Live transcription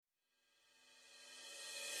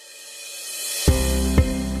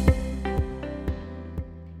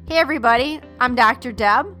everybody, I'm Dr.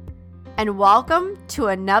 Deb, and welcome to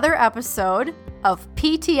another episode of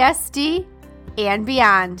PTSD and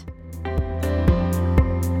Beyond.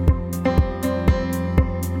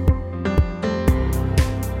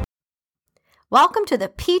 Welcome to the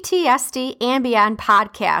PTSD and Beyond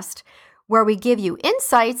podcast, where we give you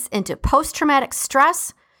insights into post-traumatic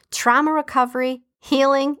stress, trauma recovery,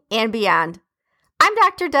 healing, and beyond. I'm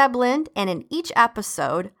Dr. Deb Lind, and in each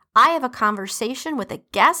episode, I have a conversation with a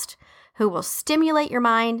guest who will stimulate your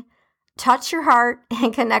mind, touch your heart,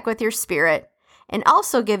 and connect with your spirit, and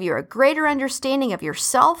also give you a greater understanding of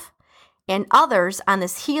yourself and others on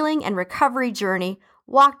this healing and recovery journey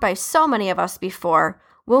walked by so many of us before,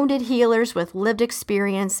 wounded healers with lived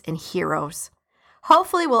experience and heroes.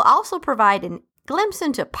 Hopefully, we'll also provide a glimpse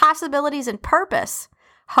into possibilities and purpose,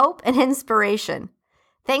 hope, and inspiration.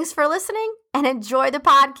 Thanks for listening and enjoy the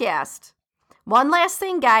podcast. One last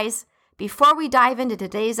thing, guys, before we dive into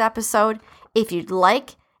today's episode, if you'd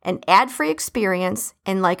like an ad-free experience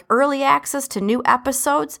and like early access to new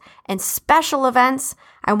episodes and special events,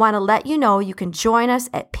 I want to let you know you can join us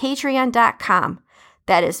at patreon.com.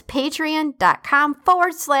 That is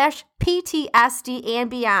patreon.com/PTSD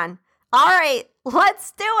and Beyond. All right,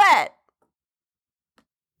 let's do it.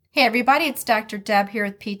 Hey, everybody, it's Dr. Deb here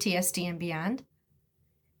with PTSD and Beyond.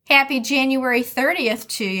 Happy January 30th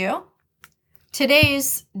to you.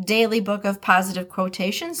 Today's daily book of positive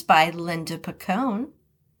quotations by Linda Picone.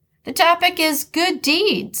 The topic is good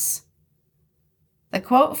deeds. The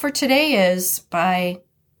quote for today is by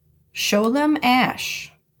Sholem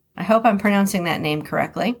Ash. I hope I'm pronouncing that name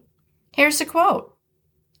correctly. Here's the quote.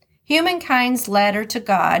 Humankind's ladder to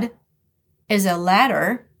God is a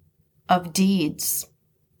ladder of deeds.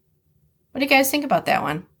 What do you guys think about that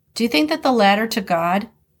one? Do you think that the ladder to God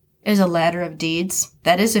is a ladder of deeds?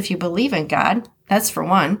 That is, if you believe in God. That's for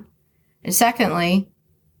one. And secondly,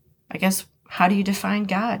 I guess, how do you define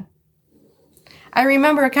God? I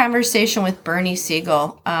remember a conversation with Bernie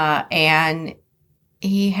Siegel, and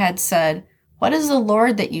he had said, what is the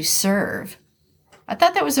Lord that you serve? I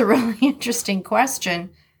thought that was a really interesting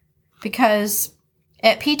question because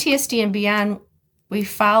at PTSD and Beyond, we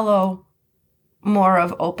follow more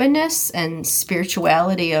of openness and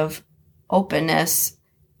spirituality of openness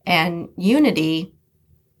and unity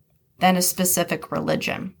than a specific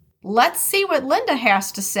religion. Let's see what Linda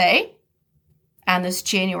has to say on this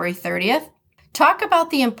January 30th. Talk about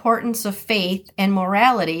the importance of faith and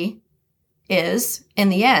morality is, in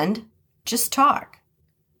the end, just talk.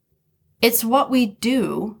 It's what we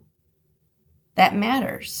do that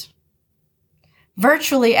matters.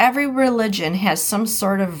 Virtually every religion has some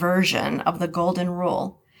sort of version of the golden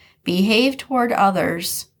rule. Behave toward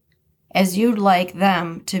others as you'd like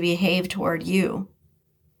them to behave toward you.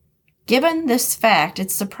 Given this fact,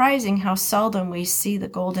 it's surprising how seldom we see the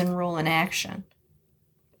golden rule in action.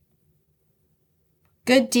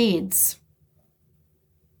 Good deeds.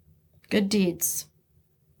 Good deeds.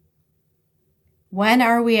 When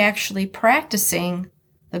are we actually practicing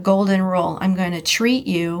the golden rule? I'm going to treat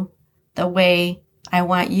you the way I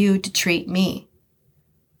want you to treat me.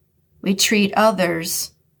 We treat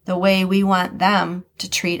others the way we want them to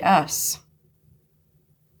treat us.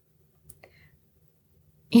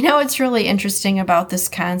 You know what's really interesting about this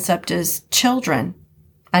concept is children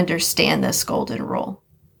understand this golden rule.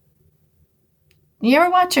 You ever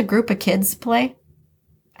watch a group of kids play?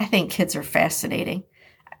 I think kids are fascinating.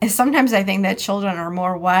 Sometimes I think that children are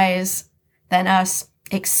more wise than us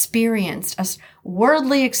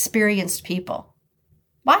worldly experienced people.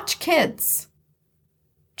 Watch kids.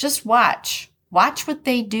 Just watch. Watch what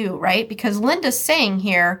they do, right? Because Linda's saying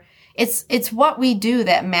here, it's what we do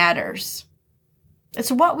that matters. It's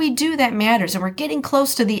what we do that matters, and we're getting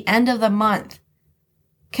close to the end of the month.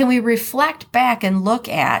 Can we reflect back and look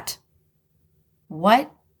at what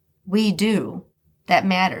we do that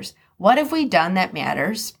matters? What have we done that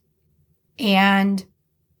matters? And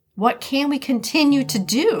what can we continue to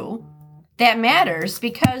do that matters?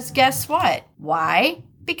 Because guess what? Why?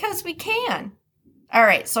 Because we can. All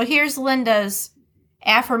right, so here's Linda's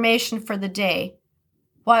affirmation for the day.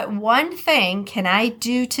 What one thing can I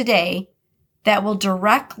do today that will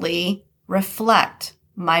directly reflect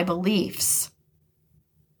my beliefs?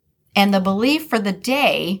 And the belief for the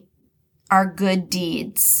day are good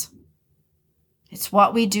deeds. It's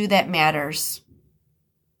what we do that matters.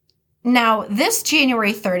 Now, this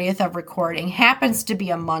January 30th of recording happens to be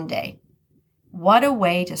a Monday. What a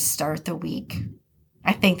way to start the week.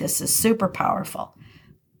 I think this is super powerful.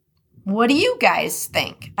 What do you guys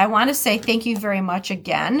think? I want to say thank you very much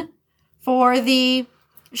again for the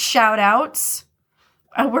shout outs.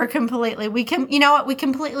 We completely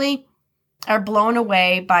are blown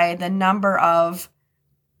away by the number of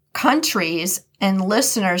countries and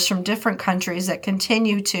listeners from different countries that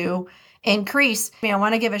continue to increase. I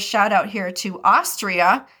want to give a shout out here to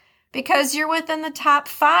Austria because you're within the top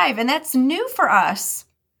 5, and that's new for us.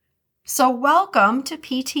 So welcome to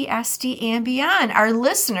PTSD and Beyond, our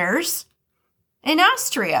listeners in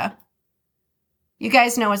Austria. You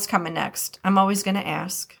guys know what's coming next. I'm always going to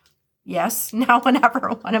ask. Yes, now whenever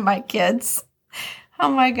one of my kids, oh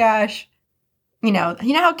my gosh, you know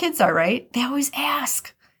how kids are, right? They always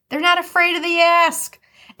ask. They're not afraid of the ask.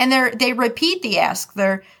 And they repeat the ask.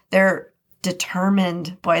 They're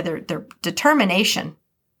determined. Boy, their determination.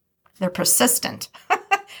 They're persistent.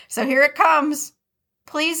 So here it comes.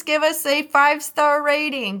 Please give us a 5-star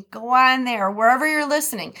rating. Go on there, wherever you're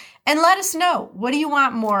listening. And let us know, what do you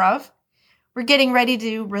want more of? We're getting ready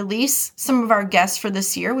to release some of our guests for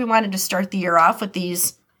this year. We wanted to start the year off with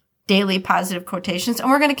these daily positive quotations, and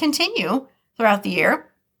we're going to continue throughout the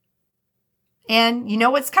year. And you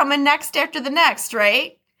know what's coming next after the next,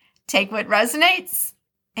 right? Take what resonates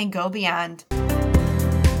and go beyond.